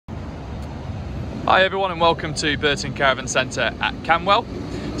Hi everyone and welcome to Burton Caravan Centre at Camwell.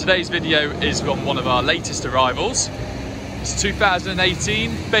 Today's video is on one of our latest arrivals. It's a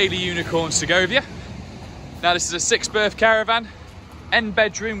 2018 Bailey Unicorn Segovia. Now this is a 6-berth caravan, end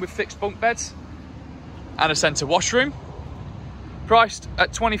bedroom with fixed bunk beds and a centre washroom. Priced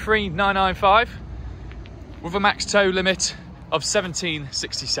at $23,995 with a max tow limit of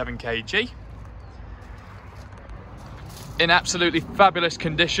 1767 kg. In absolutely fabulous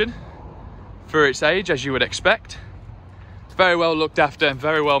condition for its age, as you would expect. Very well looked after and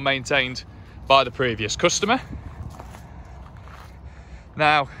very well maintained by the previous customer.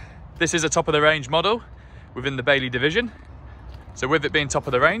 Now, this is a top of the range model within the Bailey division. So with it being top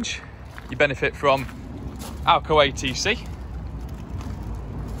of the range, you benefit from Alco ATC,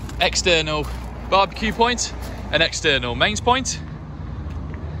 external barbecue point and external mains point.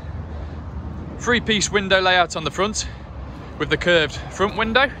 3-piece window layout on the front with the curved front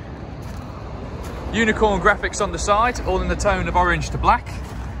window. Unicorn graphics on the side, all in the tone of orange to black.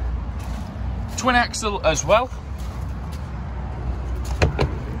 Twin axle as well.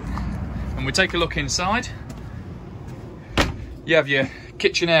 And we take a look inside. You have your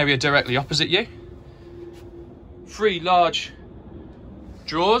kitchen area directly opposite you. 3 large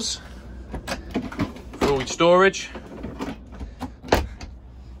drawers for all your storage.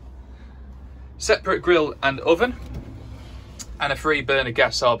 Separate grill and oven. And a 3-burner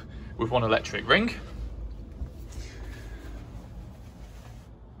gas hob with 1 electric ring.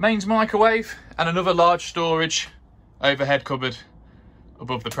 Mains microwave and another large storage overhead cupboard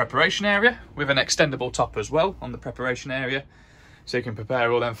above the preparation area with an extendable top as well on the preparation area, so you can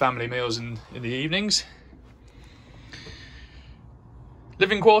prepare all them family meals in the evenings.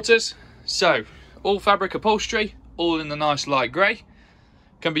 Living quarters, so all fabric upholstery, all in the nice light grey.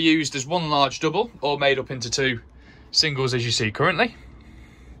 Can be used as 1 large double or made up into 2 singles as you see currently.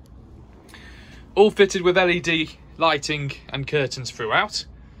 All fitted with LED lighting and curtains throughout.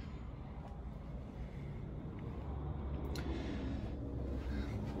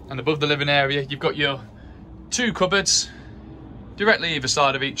 And above the living area, you've got your 2 cupboards directly either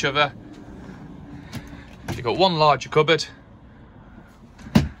side of each other. You've got 1 larger cupboard,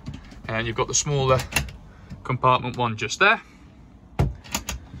 and you've got the smaller compartment one just there.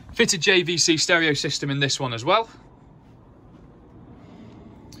 Fitted JVC stereo system in this one as well.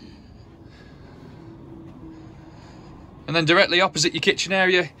 And then directly opposite your kitchen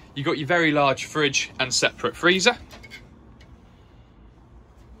area, you've got your very large fridge and separate freezer.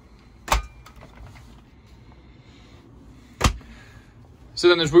 So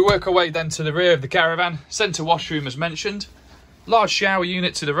then as we work our way then to the rear of the caravan, centre washroom as mentioned, large shower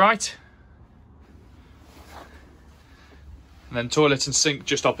unit to the right, and then toilet and sink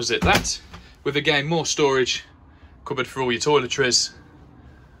just opposite that, with again more storage, cupboard for all your toiletries,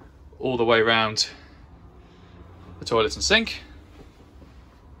 all the way around the toilet and sink.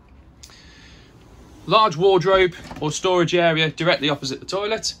 Large wardrobe or storage area directly opposite the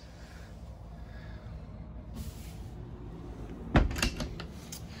toilet.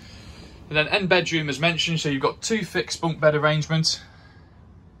 And then end bedroom as mentioned, so you've got 2 fixed bunk bed arrangements.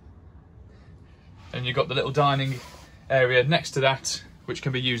 And you've got the little dining area next to that, which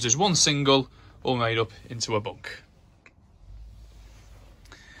can be used as 1 single or made up into a bunk.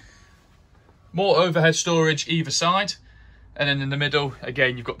 More overhead storage either side, and then in the middle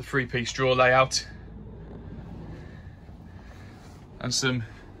again you've got the 3-piece drawer layout and some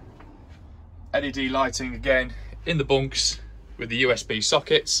LED lighting again in the bunks with the USB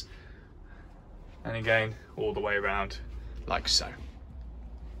sockets, and again all the way around like so.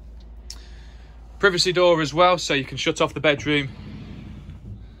 Privacy door as well, so you can shut off the bedroom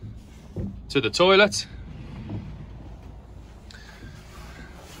to the toilet.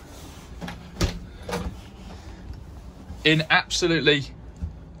 In absolutely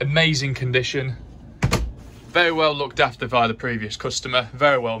amazing condition, very well looked after by the previous customer,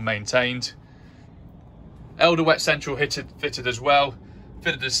 very well maintained. Elder wet central fitted as well,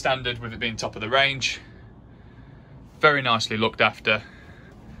 fitted as standard with it being top of the range. Very nicely looked after.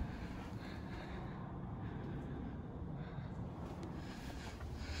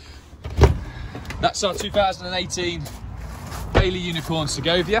 That's our 2018 Bailey Unicorn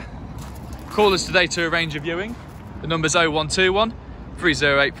Segovia. Call us today to arrange a viewing. The number's 0121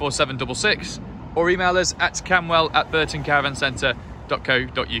 308 4766 or email us at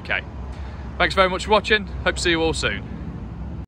camwell@BurtonCaravanCentre.co.uk. Thanks very much for watching. Hope to see you all soon.